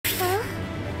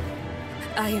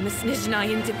I am a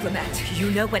Snizhnayan diplomat.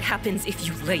 You know what happens if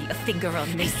you lay a finger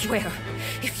on me. I swear,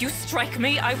 if you strike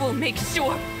me, I will make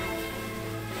sure...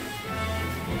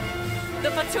 The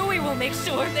Fatui will make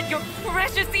sure that your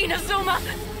precious Inazuma...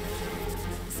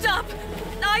 Stop!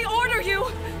 I order you!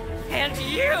 And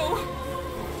you!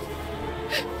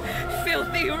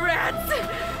 Filthy rats!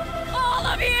 All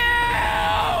of you!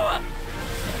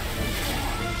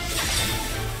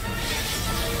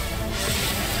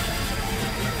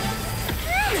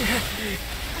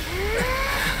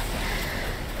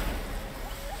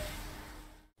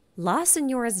 La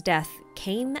Signora's death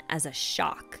came as a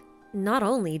shock. Not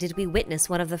only did we witness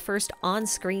one of the first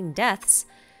on-screen deaths,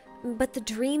 but the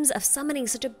dreams of summoning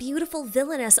such a beautiful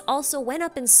villainess also went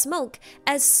up in smoke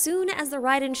as soon as the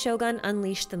Raiden Shogun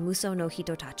unleashed the Muso no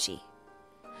Hitotachi.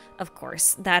 Of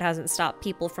course, that hasn't stopped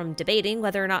people from debating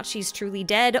whether or not she's truly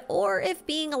dead, or if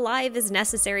being alive is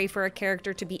necessary for a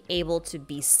character to be able to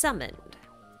be summoned.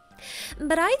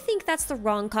 But I think that's the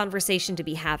wrong conversation to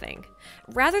be having.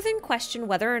 Rather than question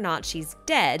whether or not she's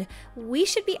dead, we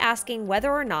should be asking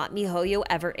whether or not MiHoYo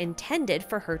ever intended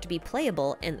for her to be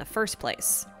playable in the first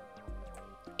place.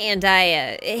 And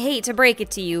I hate to break it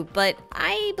to you, but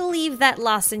I believe that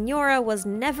La Signora was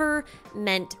never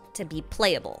meant to be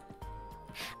playable.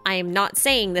 I am not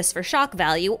saying this for shock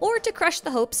value or to crush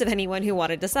the hopes of anyone who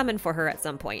wanted to summon for her at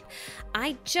some point.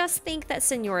 I just think that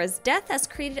Signora's death has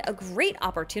created a great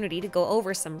opportunity to go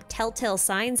over some telltale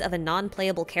signs of a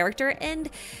non-playable character, and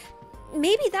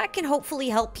maybe that can hopefully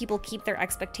help people keep their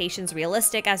expectations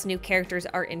realistic as new characters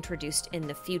are introduced in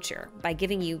the future, by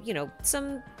giving you,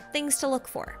 some things to look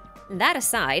for. That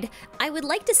aside, I would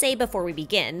like to say before we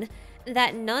begin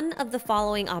that none of the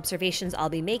following observations I'll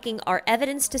be making are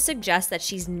evidence to suggest that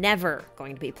she's never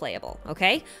going to be playable,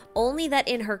 okay? Only that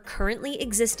in her currently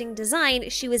existing design,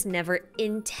 she was never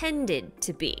intended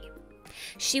to be.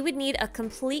 She would need a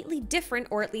completely different,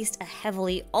 or at least a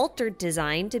heavily altered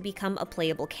design to become a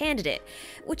playable candidate,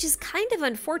 which is kind of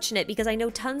unfortunate because I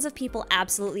know tons of people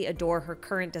absolutely adore her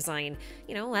current design,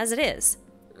 as it is.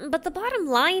 But the bottom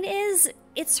line is,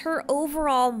 it's her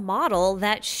overall model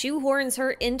that shoehorns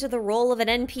her into the role of an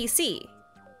NPC.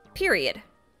 Period.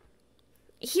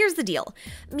 Here's the deal.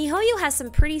 MiHoYo has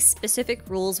some pretty specific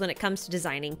rules when it comes to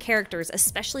designing characters,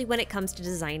 especially when it comes to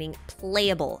designing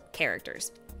playable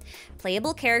characters.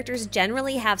 Playable characters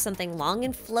generally have something long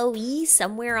and flowy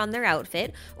somewhere on their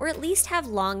outfit, or at least have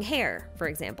long hair, for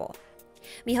example.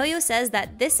 MiHoYo says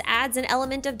that this adds an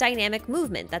element of dynamic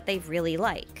movement that they really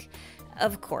like.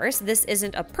 Of course, this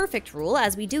isn't a perfect rule,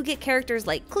 as we do get characters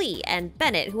like Klee and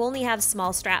Bennett who only have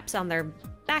small straps on their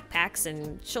backpacks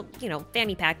and,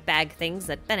 fanny pack bag things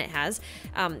that Bennett has,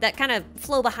 that kind of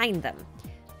flow behind them.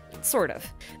 Sort of.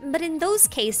 But in those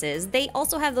cases, they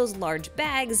also have those large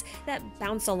bags that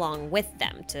bounce along with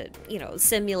them to,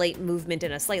 simulate movement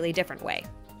in a slightly different way.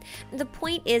 The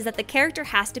point is that the character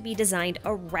has to be designed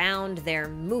around their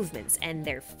movements and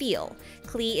their feel.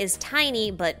 Klee is tiny,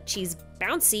 but she's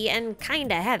bouncy and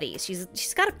kinda heavy.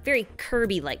 She's got a very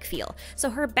Kirby-like feel, so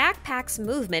her backpack's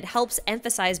movement helps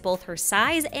emphasize both her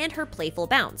size and her playful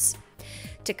bounce.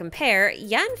 To compare,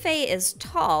 Yanfei is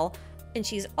tall, and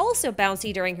she's also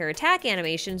bouncy during her attack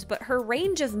animations, but her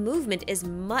range of movement is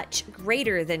much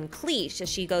greater than Klee, as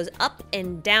she goes up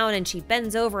and down and she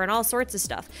bends over and all sorts of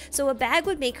stuff. So a bag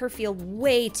would make her feel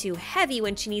way too heavy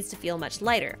when she needs to feel much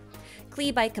lighter.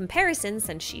 Klee, by comparison,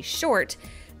 since she's short,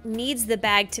 needs the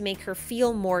bag to make her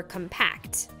feel more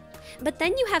compact. But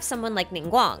then you have someone like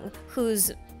Ningguang,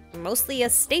 who's mostly a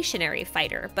stationary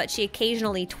fighter, but she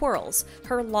occasionally twirls.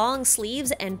 Her long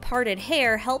sleeves and parted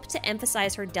hair help to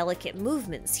emphasize her delicate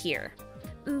movements here.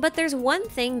 But there's one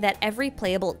thing that every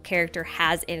playable character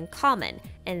has in common,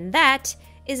 and that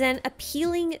is an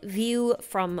appealing view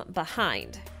from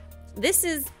behind. This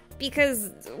is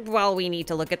because, while we need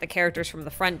to look at the characters from the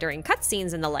front during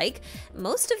cutscenes and the like,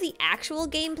 most of the actual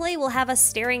gameplay will have us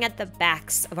staring at the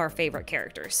backs of our favorite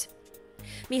characters.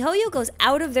 MiHoYo goes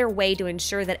out of their way to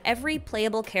ensure that every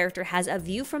playable character has a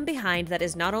view from behind that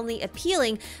is not only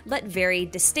appealing, but very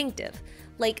distinctive,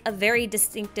 like a very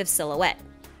distinctive silhouette.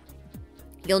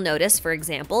 You'll notice, for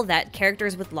example, that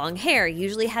characters with long hair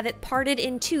usually have it parted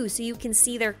in two so you can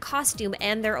see their costume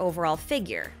and their overall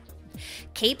figure.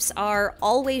 Capes are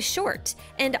always short,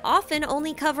 and often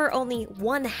only cover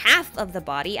one half of the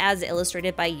body, as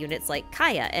illustrated by units like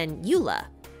Kaya and Eula.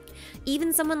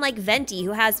 Even someone like Venti,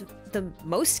 who has the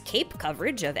most cape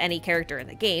coverage of any character in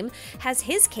the game, has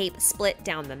his cape split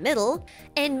down the middle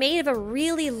and made of a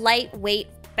really lightweight,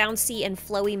 bouncy and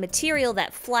flowy material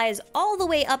that flies all the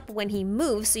way up when he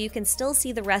moves so you can still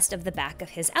see the rest of the back of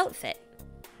his outfit.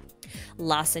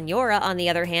 La Signora, on the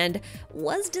other hand,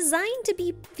 was designed to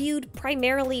be viewed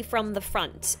primarily from the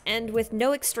front, and with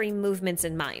no extreme movements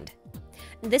in mind.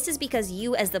 This is because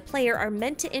you as the player are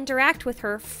meant to interact with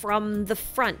her from the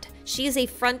front. She is a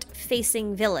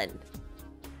front-facing villain.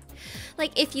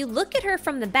 Like, if you look at her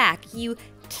from the back, you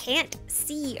can't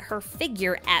see her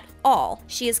figure at all.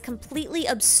 She is completely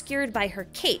obscured by her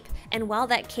cape, and while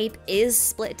that cape is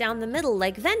split down the middle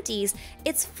like Venti's,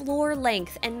 it's floor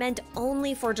length and meant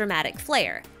only for dramatic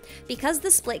flair. Because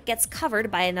the split gets covered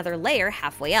by another layer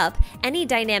halfway up, any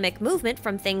dynamic movement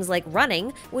from things like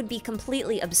running would be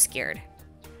completely obscured.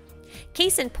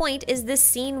 Case in point is this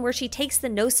scene where she takes the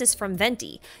Gnosis from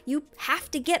Venti. You have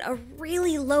to get a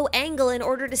really low angle in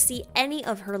order to see any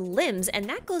of her limbs, and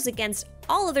that goes against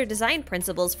all other design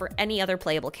principles for any other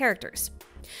playable characters.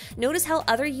 Notice how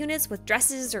other units with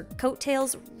dresses or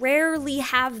coattails rarely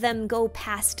have them go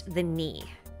past the knee.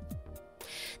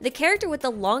 The character with the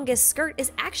longest skirt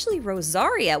is actually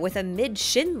Rosaria with a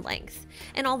mid-shin length,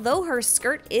 and although her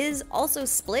skirt is also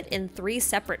split in 3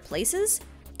 separate places,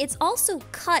 it's also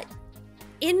cut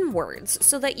inwards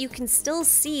so that you can still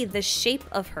see the shape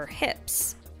of her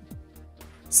hips.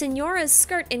 Signora's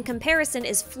skirt in comparison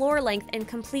is floor length and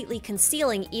completely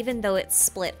concealing even though it's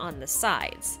split on the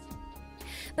sides.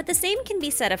 But the same can be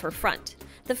said of her front.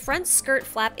 The front skirt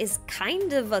flap is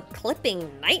kind of a clipping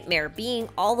nightmare, being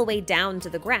all the way down to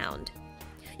the ground.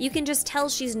 You can just tell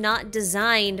she's not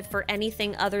designed for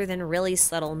anything other than really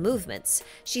subtle movements.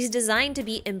 She's designed to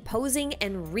be imposing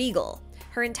and regal.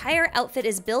 Her entire outfit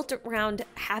is built around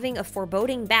having a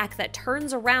foreboding back that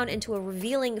turns around into a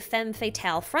revealing femme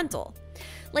fatale frontal.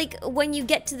 Like when you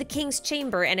get to the king's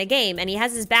chamber in a game and he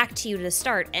has his back to you to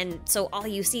start, and so all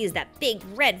you see is that big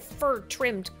red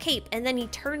fur-trimmed cape, and then he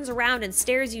turns around and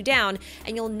stares you down,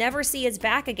 and you'll never see his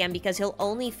back again because he'll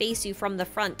only face you from the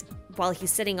front while he's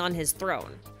sitting on his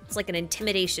throne. It's like an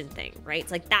intimidation thing, right?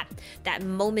 It's like that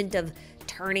moment of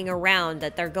turning around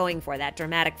that they're going for, that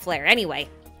dramatic flair. Anyway,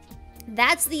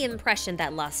 that's the impression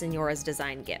that La Signora's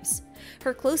design gives.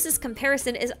 Her closest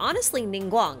comparison is honestly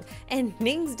Ningguang, and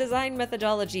Ning's design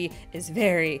methodology is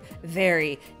very,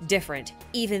 very different,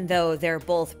 even though they're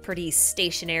both pretty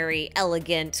stationary,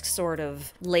 elegant sort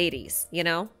of ladies, you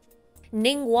know?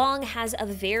 Ningguang has a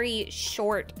very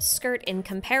short skirt in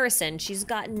comparison. She's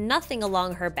got nothing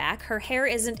along her back. Her hair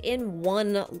isn't in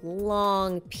one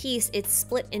long piece, it's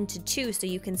split into 2 so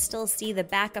you can still see the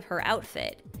back of her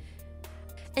outfit.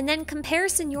 And then compare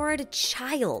Signora to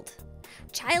Child.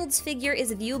 Child's figure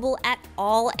is viewable at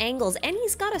all angles, and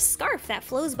he's got a scarf that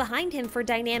flows behind him for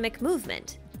dynamic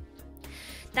movement.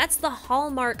 That's the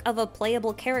hallmark of a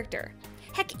playable character.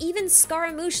 Heck, even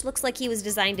Scaramouche looks like he was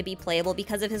designed to be playable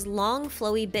because of his long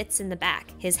flowy bits in the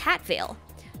back, his hat veil.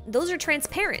 Those are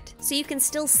transparent, so you can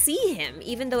still see him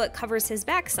even though it covers his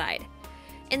backside.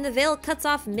 And the veil cuts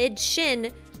off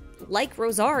mid-shin like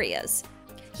Rosaria's.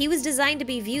 He was designed to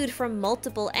be viewed from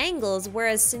multiple angles,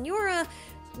 whereas Signora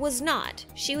was not.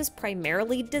 She was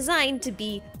primarily designed to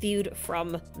be viewed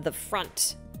from the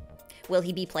front. Will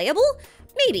he be playable?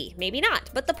 Maybe, maybe not.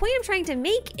 But the point I'm trying to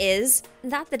make is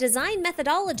that the design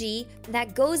methodology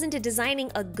that goes into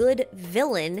designing a good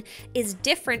villain is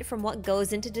different from what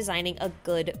goes into designing a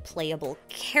good playable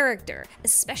character,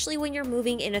 especially when you're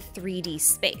moving in a 3D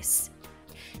space.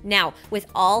 Now, with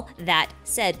all that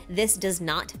said, this does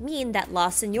not mean that La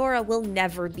Signora will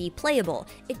never be playable.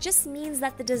 It just means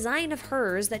that the design of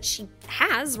hers that she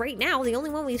has right now, the only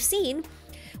one we've seen,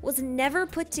 was never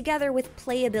put together with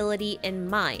playability in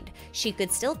mind. She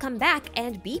could still come back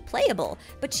and be playable,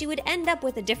 but she would end up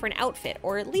with a different outfit,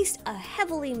 or at least a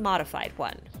heavily modified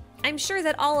one. I'm sure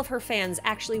that all of her fans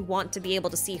actually want to be able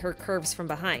to see her curves from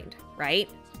behind, right?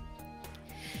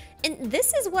 And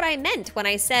this is what I meant when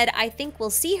I said I think we'll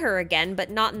see her again,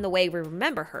 but not in the way we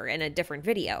remember her, in a different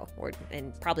video, or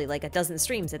in probably like a dozen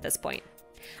streams at this point.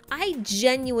 I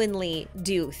genuinely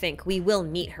do think we will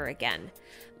meet her again,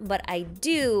 but I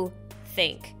do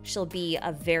think she'll be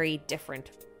a very different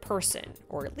person,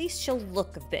 or at least she'll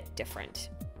look a bit different.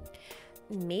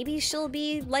 Maybe she'll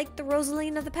be like the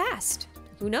Rosaline of the past.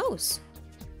 Who knows?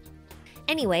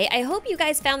 Anyway, I hope you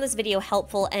guys found this video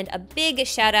helpful, and a big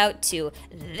shout out to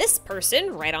this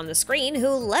person right on the screen who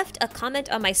left a comment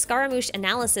on my Scaramouche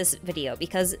analysis video,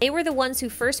 because they were the ones who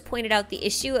first pointed out the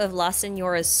issue of La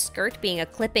Signora's skirt being a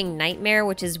clipping nightmare,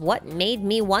 which is what made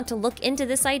me want to look into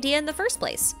this idea in the first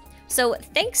place. So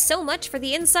thanks so much for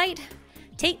the insight.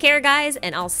 Take care, guys,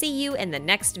 and I'll see you in the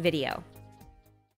next video.